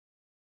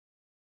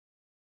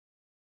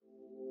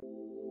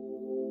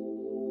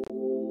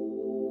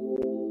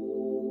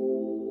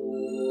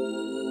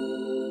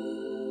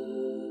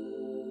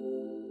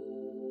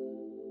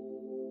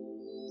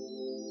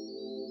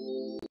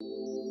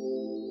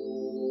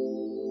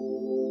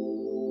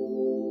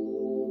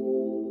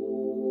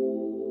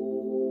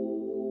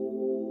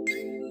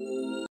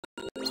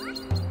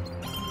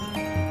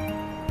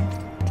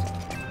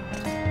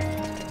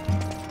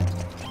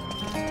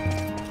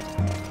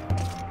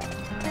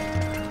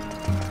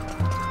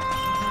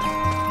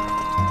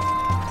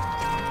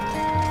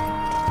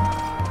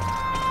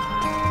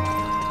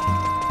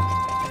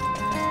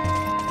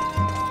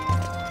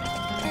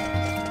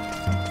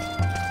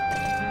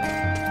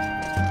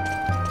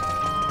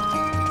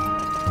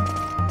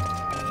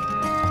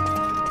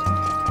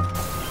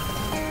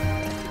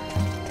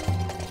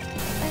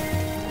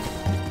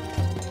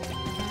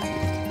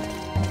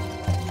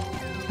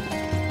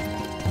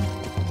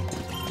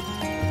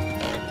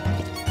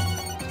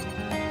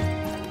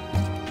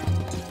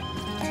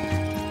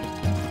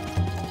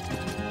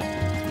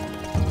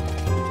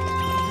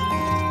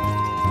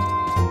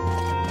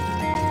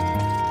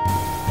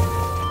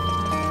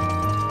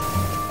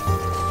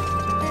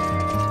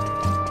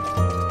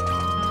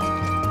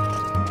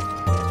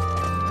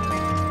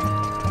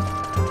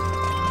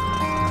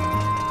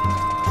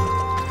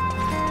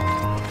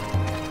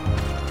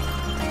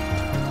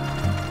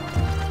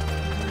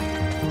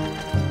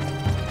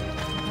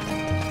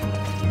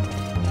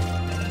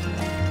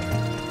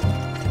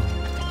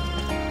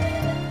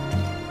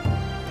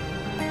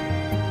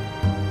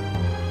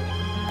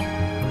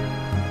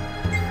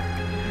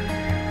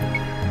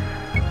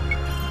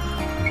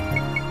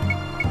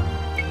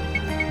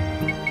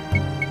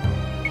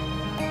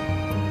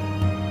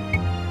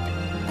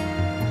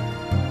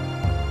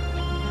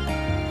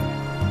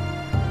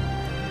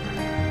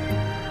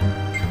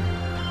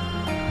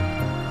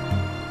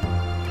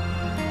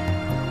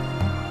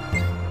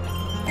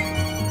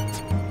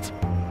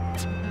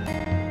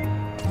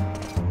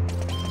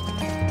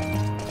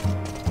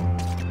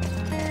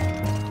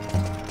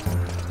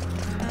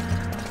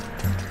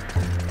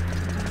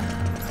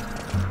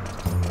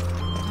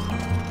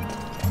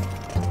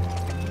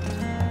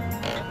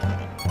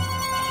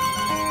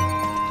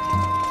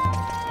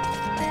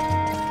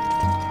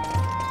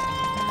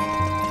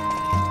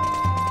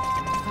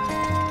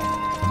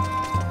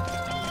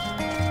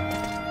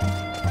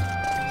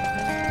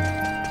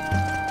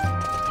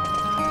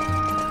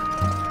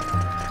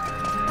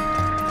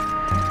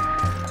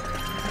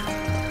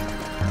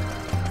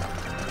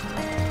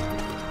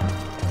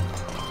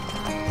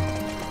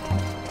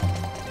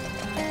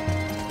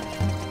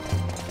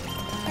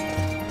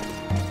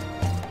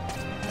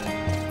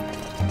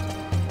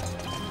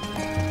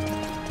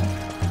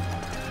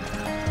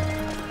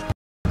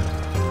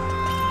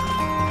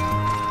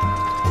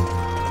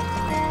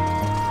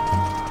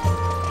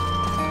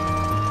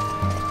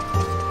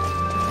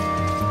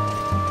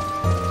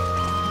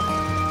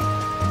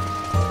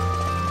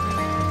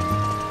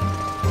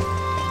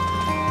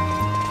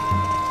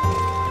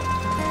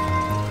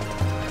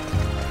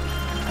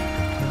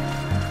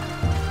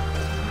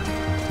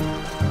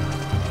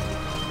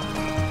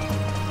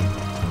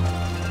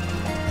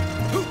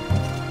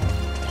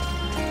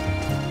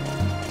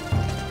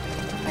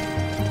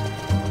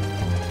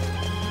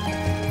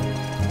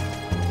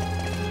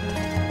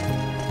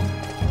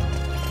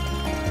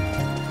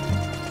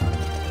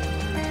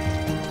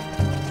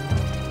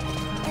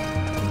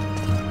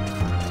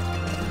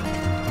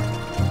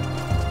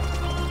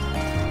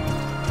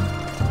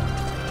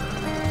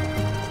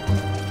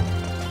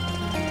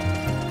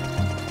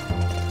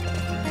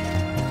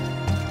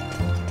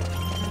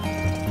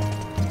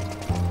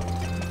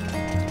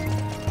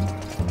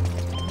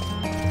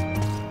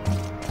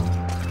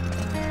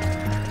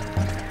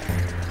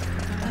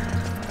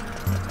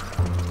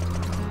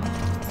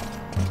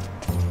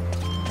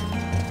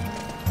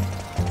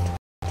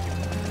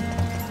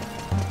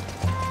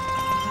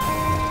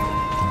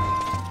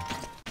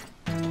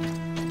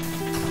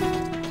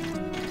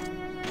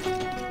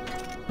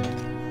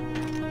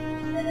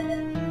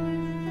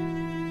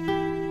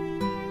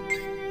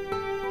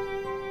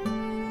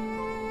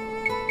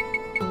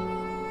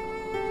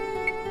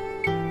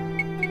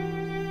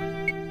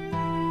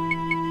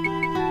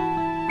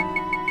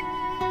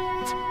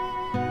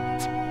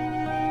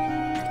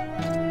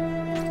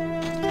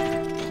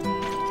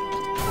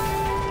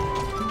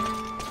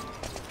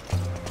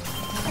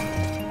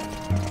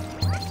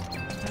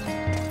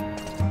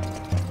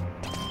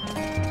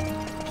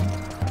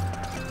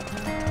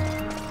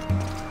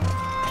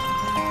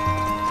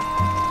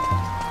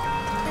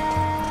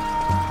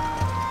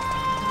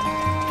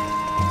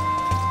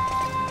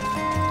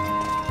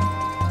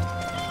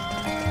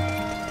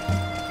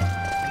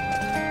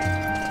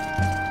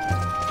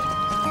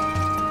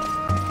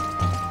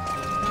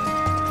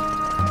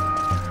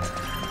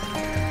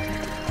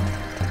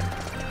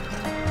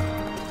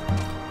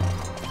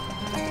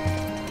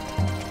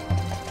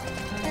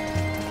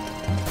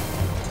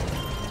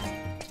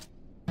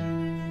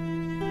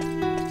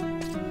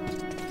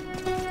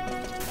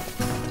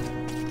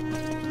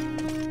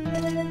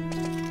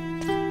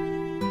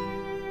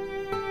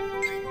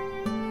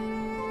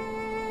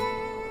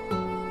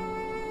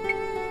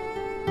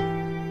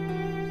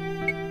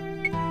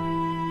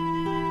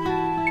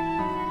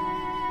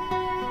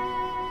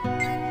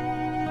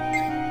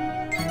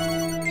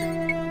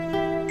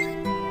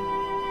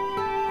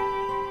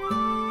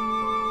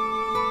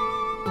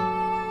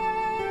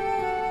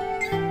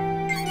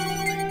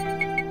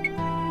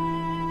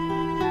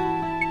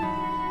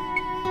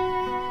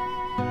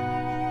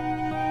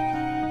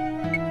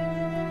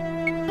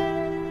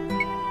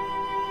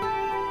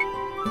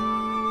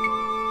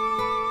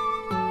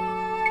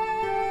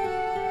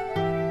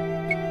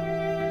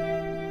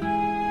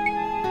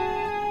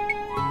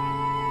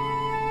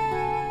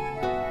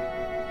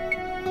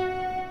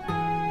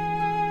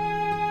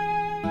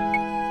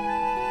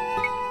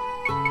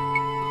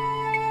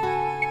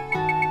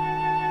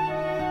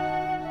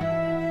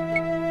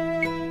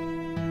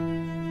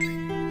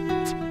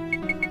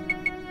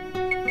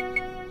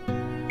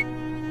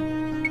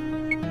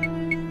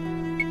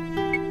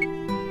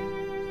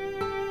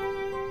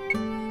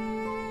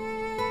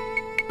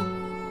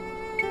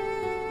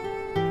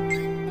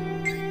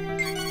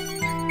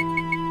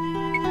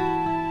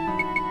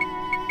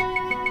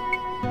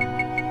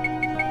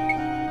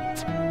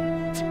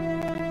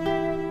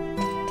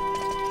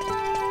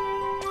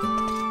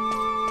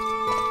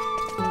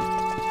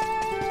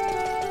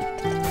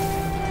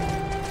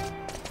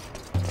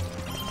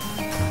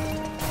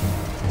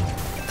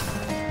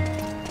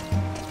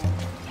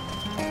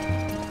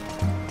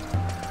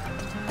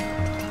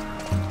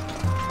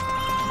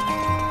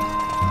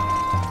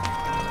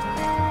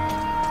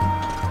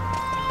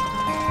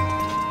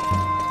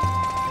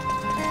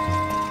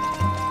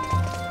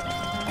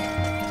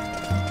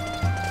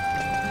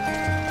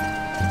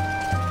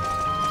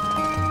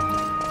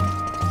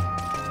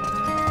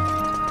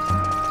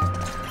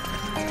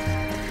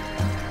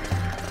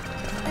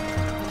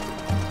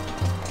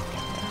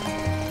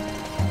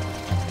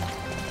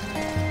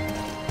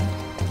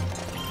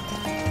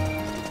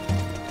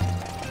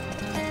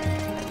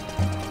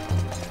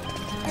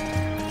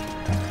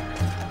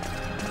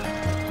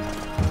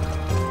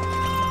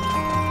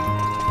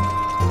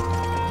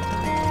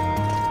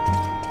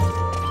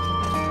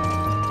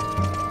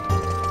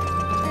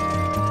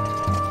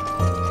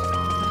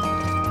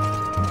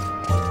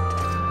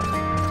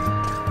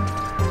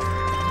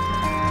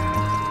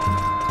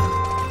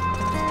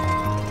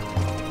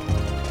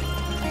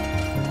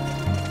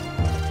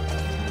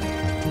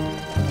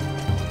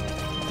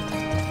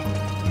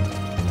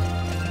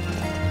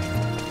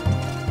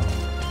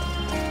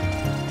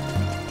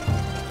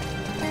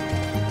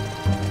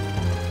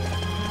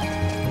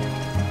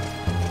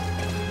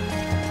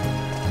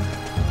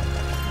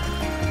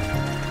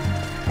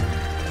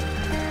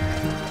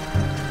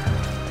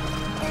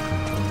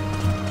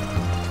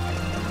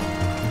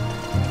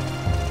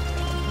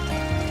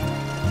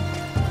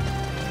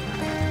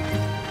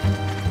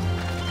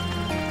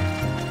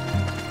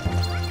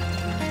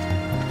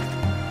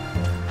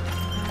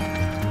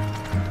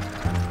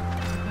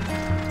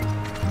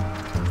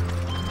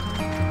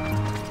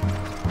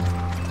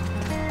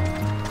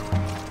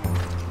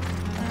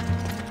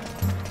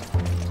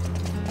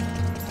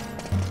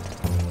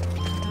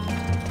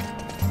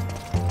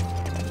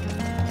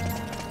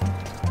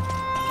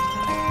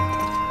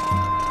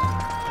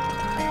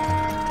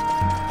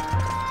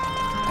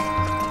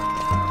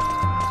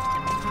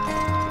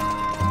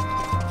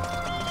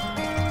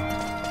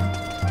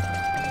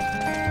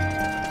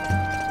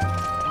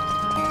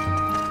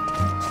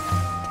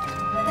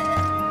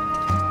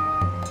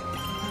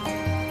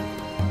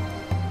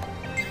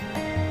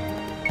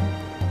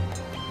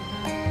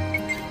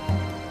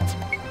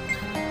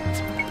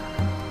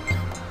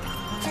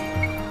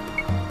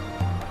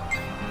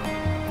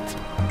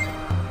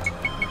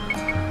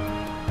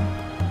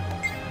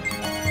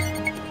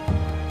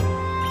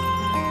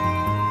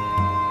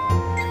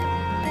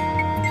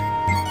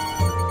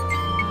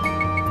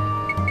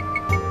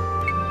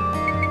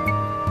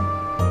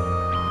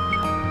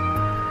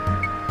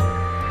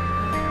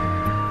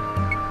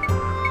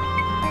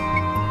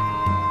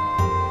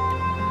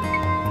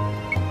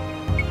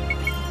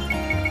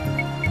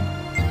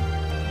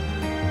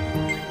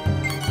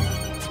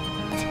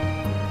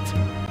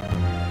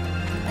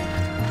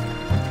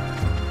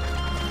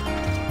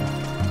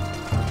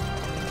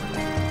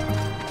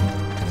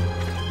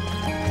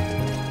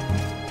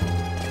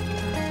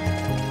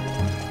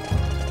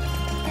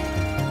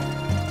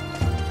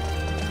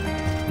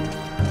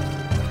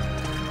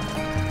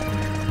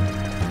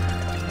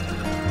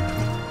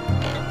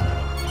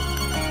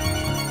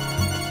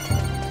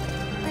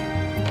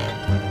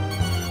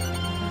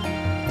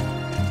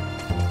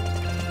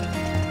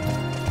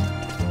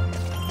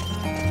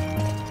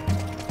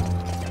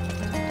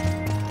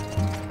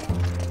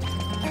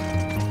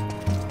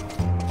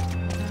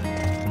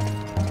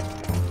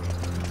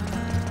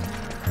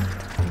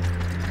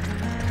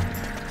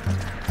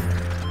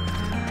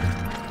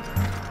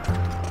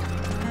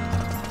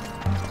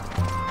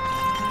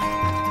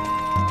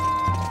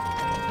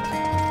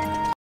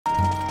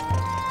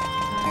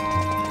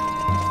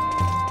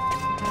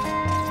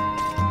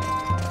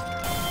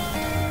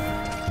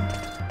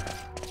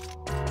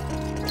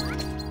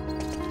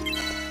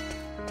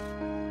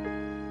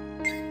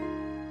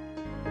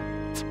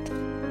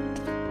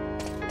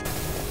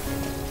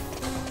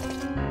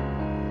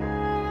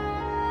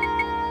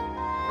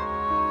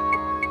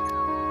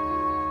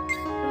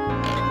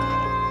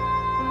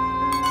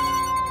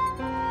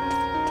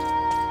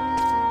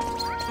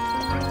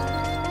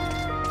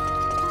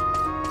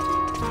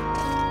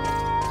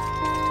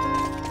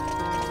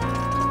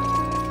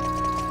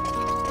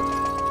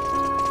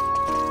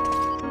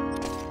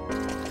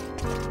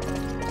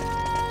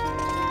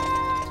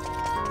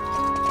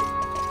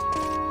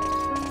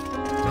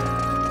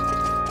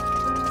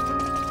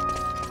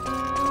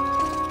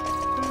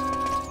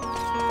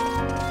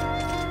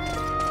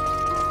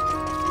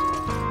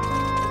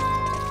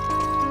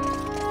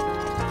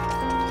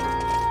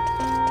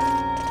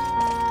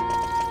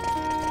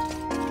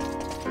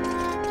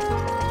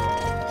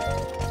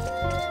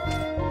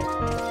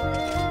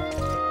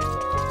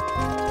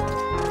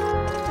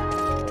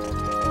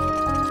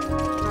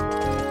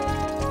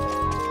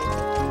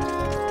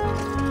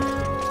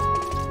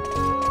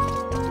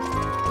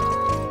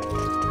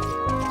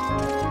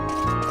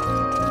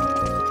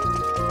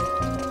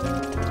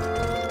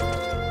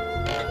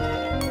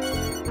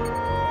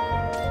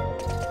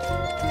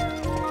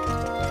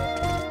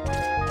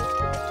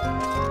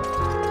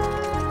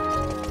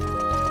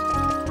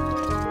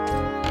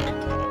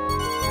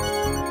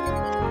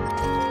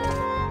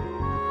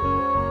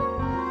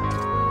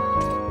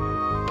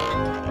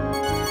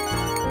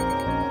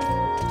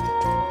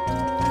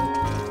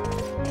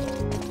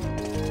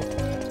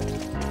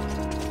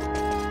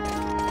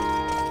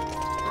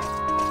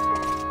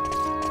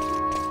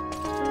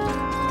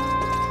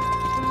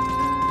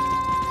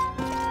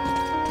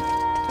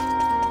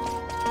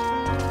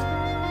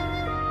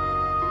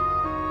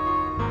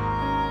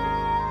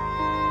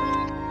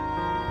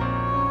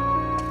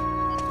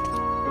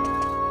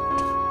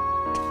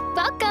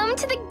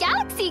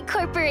Galaxy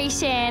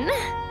Corporation.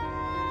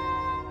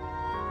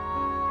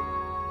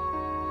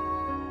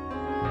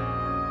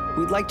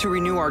 We'd like to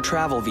renew our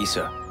travel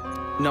visa.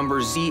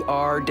 Number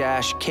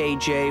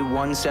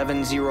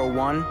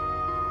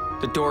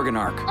ZR-KJ1701, the Dorgan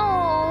Arc.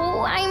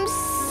 Oh, I'm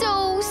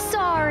so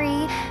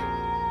sorry.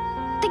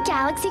 The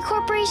Galaxy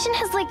Corporation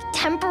has, like,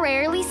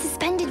 temporarily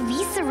suspended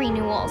visa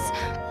renewals.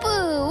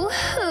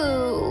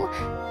 Boo-hoo.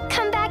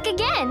 Come back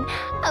again,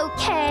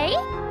 okay?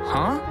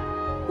 Huh?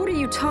 What are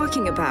you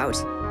talking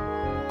about?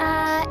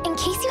 In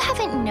case you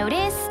haven't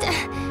noticed,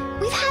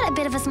 we've had a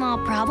bit of a small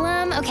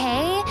problem,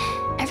 okay?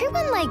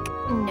 Everyone, like,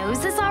 knows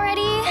this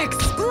already.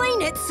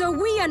 Explain it so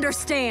we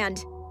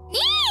understand.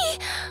 Eee!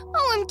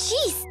 OMG,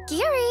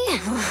 scary.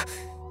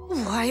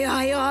 Why,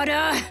 I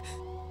oughta...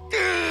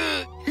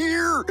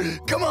 Here!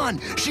 Come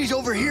on! She's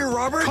over here,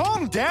 Robert!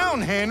 Calm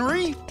down,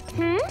 Henry!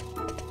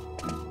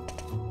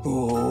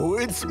 Oh,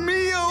 it's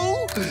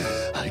Mio!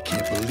 I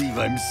can't believe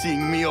I'm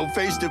seeing Mio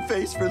face to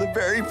face for the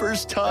very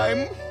first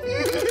time.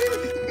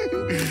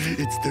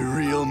 It's the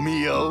real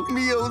Mio.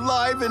 Mio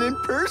live and in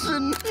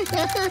person.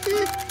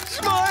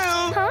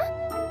 Smile! Huh?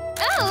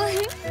 Oh,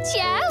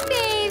 ciao,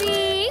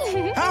 baby.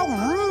 How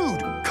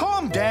rude!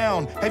 Calm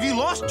down! Have you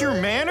lost your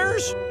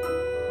manners?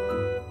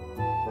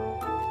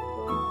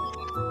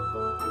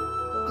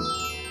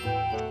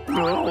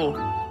 No.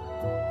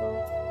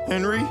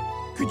 Henry,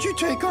 could you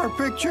take our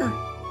picture?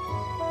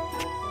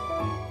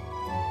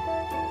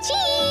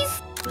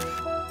 Cheese!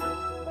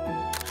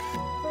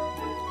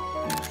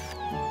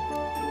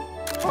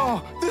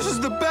 Oh, this is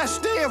the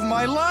best day of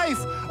my life!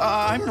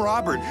 I'm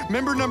Robert,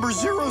 member number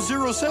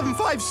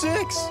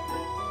 00756.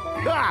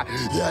 Ha!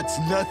 That's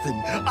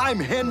nothing. I'm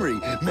Henry,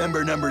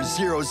 member number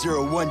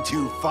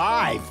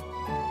 00125.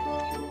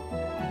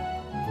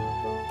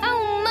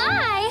 Oh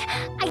my!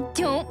 I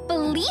don't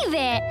believe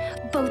it!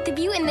 Both of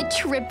you in the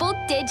triple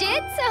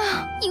digits?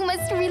 Oh, you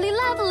must really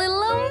love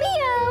little old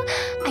Mio.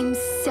 I'm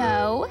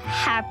so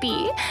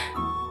happy.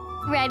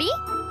 Ready?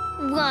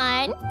 1, 2...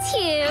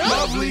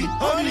 Lovely,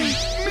 honey,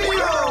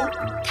 Mio!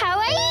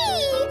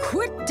 Kawaii!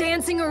 Quit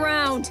dancing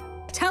around!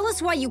 Tell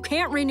us why you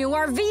can't renew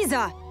our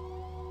visa!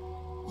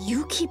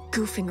 You keep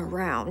goofing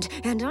around,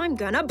 and I'm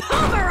gonna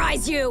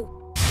pulverize you!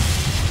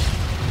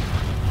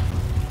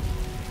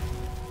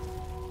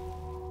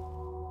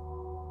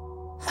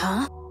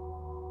 Huh?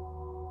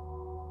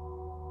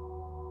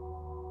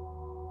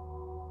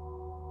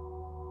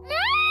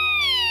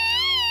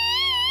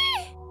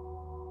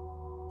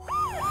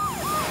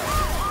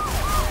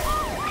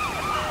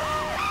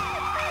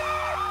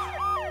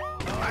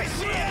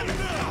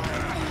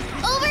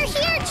 Over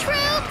here,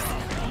 troops!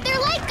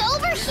 They're like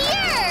over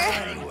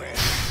here!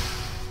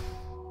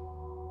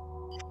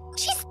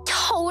 She's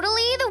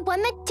totally the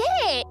one that did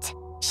it!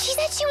 She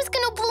said she was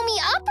gonna blow me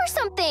up or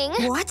something!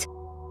 What?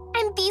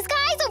 And these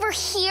guys over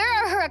here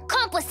are her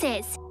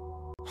accomplices!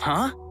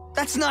 Huh?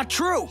 That's not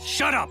true!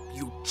 Shut up,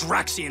 you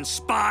Draxian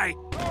spy!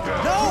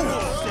 No!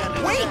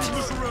 Wait!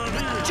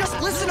 Just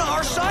listen to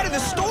our side of the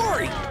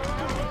story!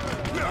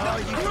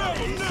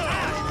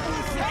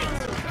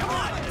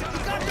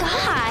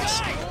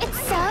 Gosh, it's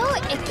so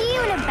icky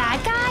when a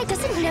bad guy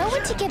doesn't know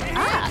when to give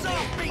up.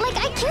 Like,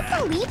 I can't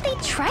believe they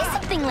try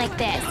something like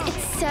this.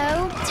 It's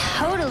so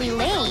totally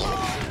lame.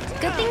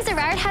 Good thing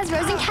Zerard has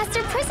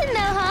Rosencaster Prison, though,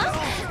 huh?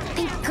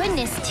 Thank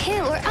goodness,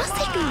 too, or else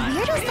there'd be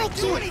weirdos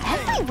like you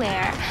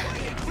everywhere.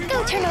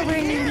 Go turn over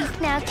a new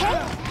leaf now, okay?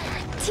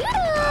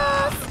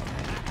 Toodles!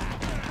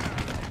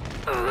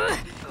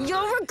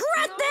 You'll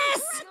regret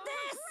this!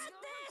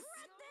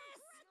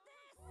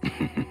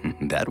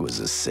 That was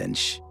a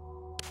cinch.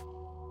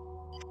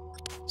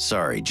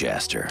 Sorry,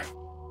 Jaster,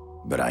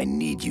 but I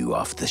need you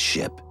off the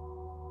ship.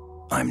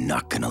 I'm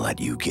not gonna let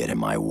you get in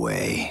my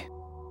way.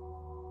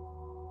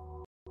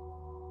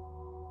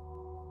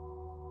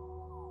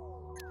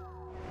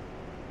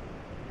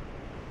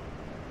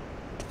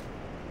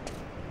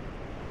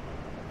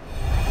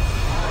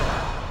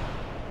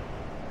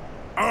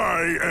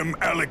 I am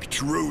Alec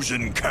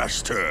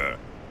Rosencaster.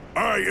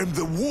 I am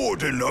the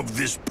warden of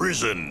this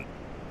prison.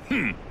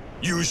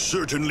 You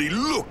certainly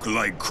look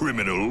like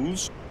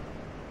criminals.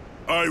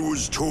 I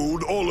was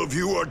told all of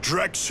you are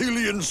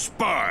Draxilian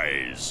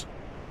spies.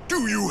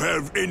 Do you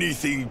have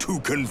anything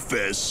to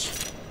confess?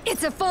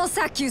 It's a false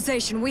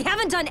accusation. We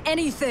haven't done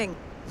anything.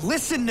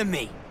 Listen to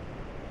me.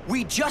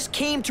 We just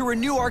came to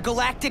renew our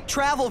galactic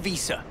travel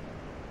visa.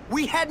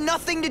 We had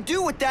nothing to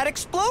do with that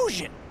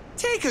explosion.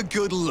 Take a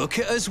good look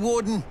at us,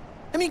 Warden.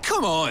 I mean,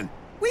 come on.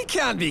 We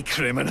can't be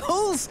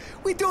criminals.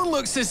 We don't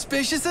look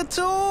suspicious at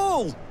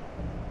all.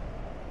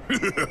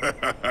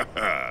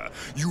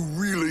 You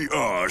really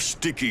are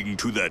sticking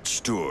to that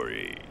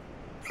story.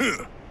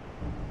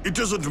 It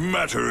doesn't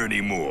matter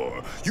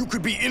anymore. You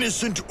could be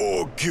innocent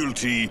or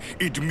guilty.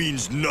 It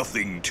means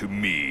nothing to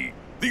me.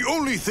 The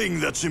only thing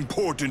that's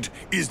important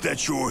is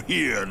that you're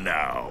here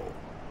now.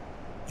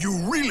 You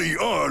really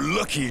are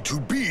lucky to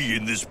be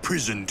in this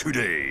prison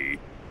today.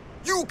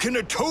 You can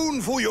atone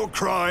for your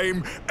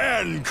crime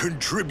and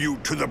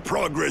contribute to the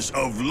progress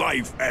of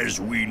life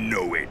as we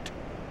know it.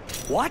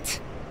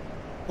 What?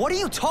 What are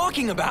you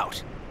talking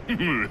about?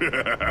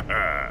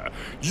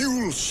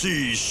 You'll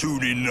see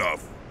soon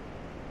enough.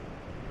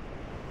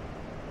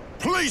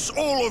 Place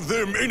all of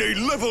them in a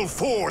level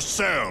 4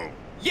 cell.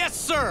 Yes,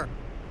 sir!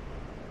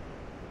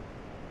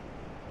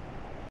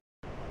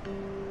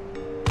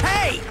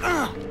 Hey!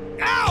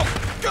 Ow!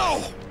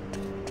 Go!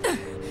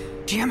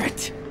 Damn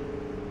it!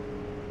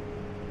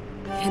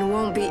 It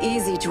won't be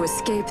easy to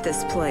escape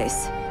this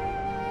place.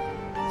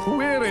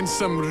 We're in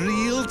some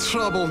real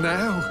trouble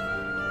now.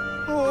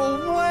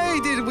 Oh, why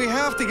did we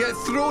have to get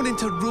thrown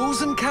into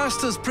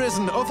Rosencaster's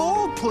prison, of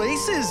all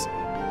places?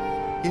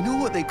 You know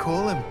what they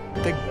call him?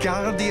 The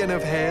Guardian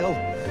of Hell.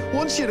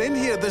 Once you're in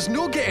here, there's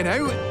no getting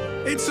out.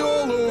 It's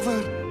all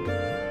over.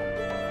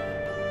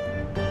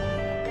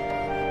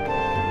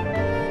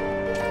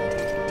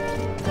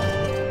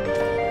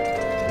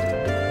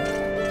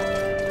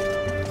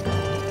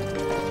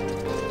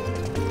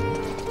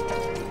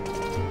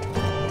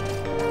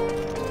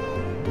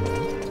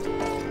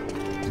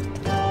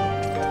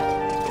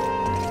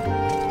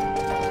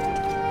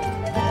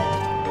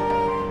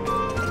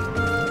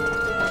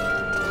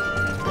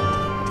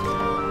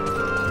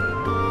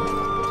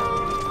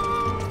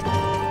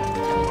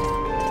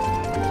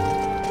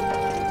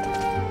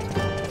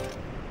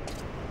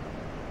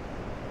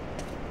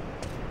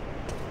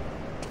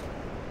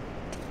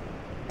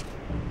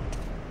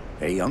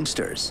 Hey,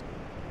 youngsters.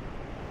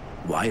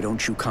 Why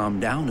don't you calm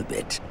down a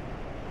bit?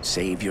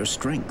 Save your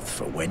strength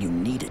for when you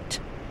need it.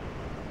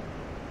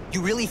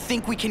 You really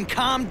think we can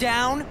calm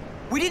down?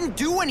 We didn't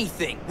do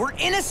anything. We're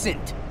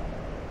innocent.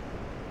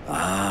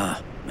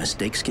 Ah,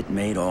 mistakes get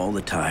made all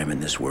the time in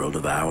this world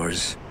of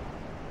ours.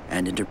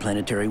 And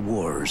interplanetary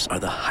wars are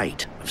the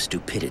height of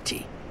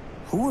stupidity.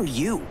 Who are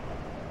you?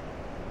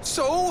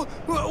 So,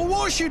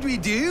 what should we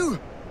do?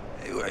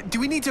 Do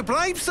we need to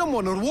bribe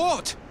someone or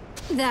what?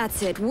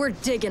 That's it, we're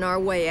digging our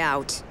way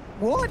out.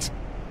 What?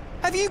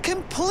 Have you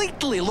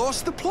completely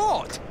lost the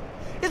plot?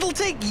 It'll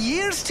take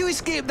years to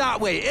escape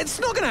that way. It's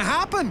not gonna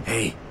happen.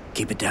 Hey,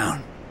 keep it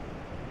down.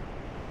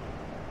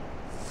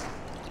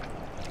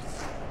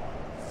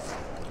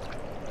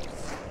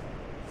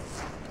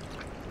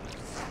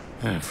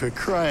 For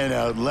crying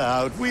out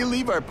loud, we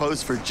leave our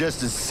post for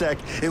just a sec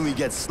and we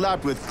get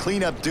slapped with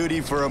cleanup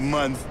duty for a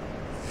month.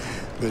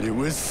 But it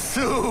was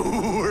so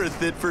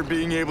worth it for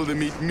being able to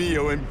meet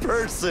Mio in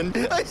person.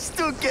 I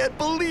still can't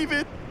believe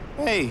it.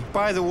 Hey,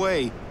 by the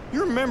way,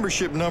 your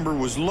membership number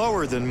was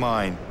lower than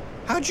mine.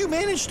 How'd you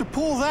manage to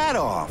pull that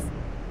off?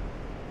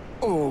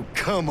 Oh,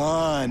 come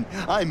on.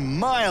 I'm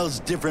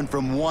miles different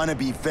from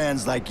wannabe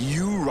fans like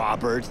you,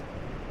 Robert.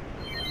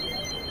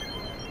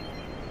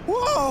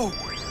 Whoa!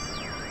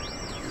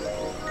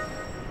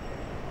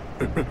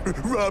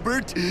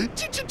 Robert,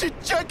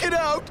 check it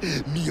out!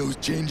 Mio's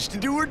changed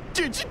into her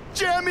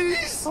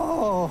jammies!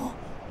 Oh,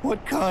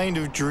 what kind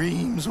of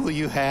dreams will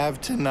you have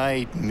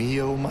tonight,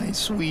 Mio, my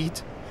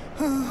sweet?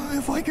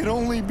 If I could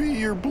only be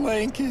your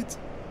blanket.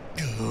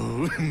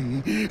 Oh,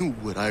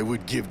 what I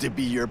would give to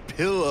be your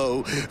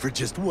pillow for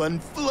just one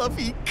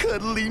fluffy,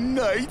 cuddly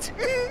night.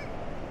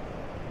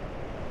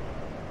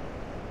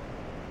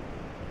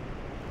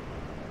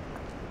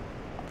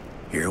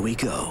 Here we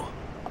go.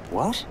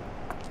 What?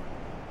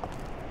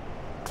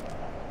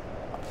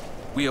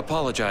 We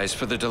apologize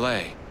for the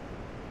delay.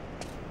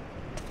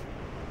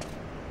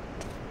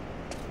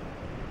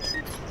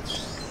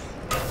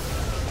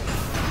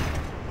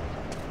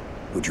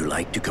 Would you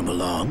like to come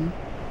along?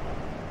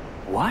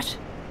 What?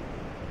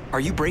 Are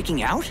you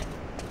breaking out?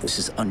 This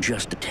is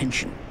unjust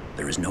detention.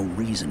 There is no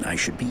reason I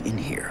should be in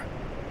here.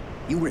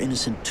 You were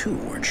innocent too,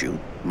 weren't you,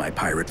 my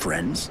pirate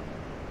friends?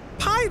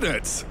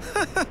 Pirates?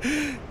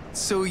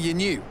 So you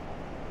knew?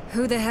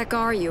 Who the heck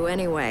are you,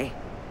 anyway?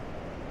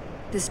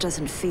 This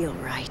doesn't feel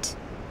right.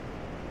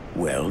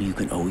 Well, you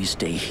can always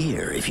stay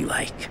here if you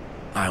like.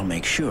 I'll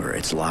make sure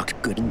it's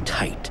locked good and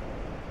tight.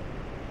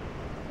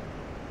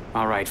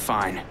 All right,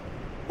 fine.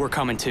 We're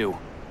coming too.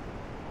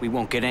 We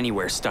won't get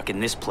anywhere stuck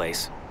in this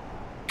place.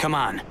 Come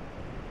on.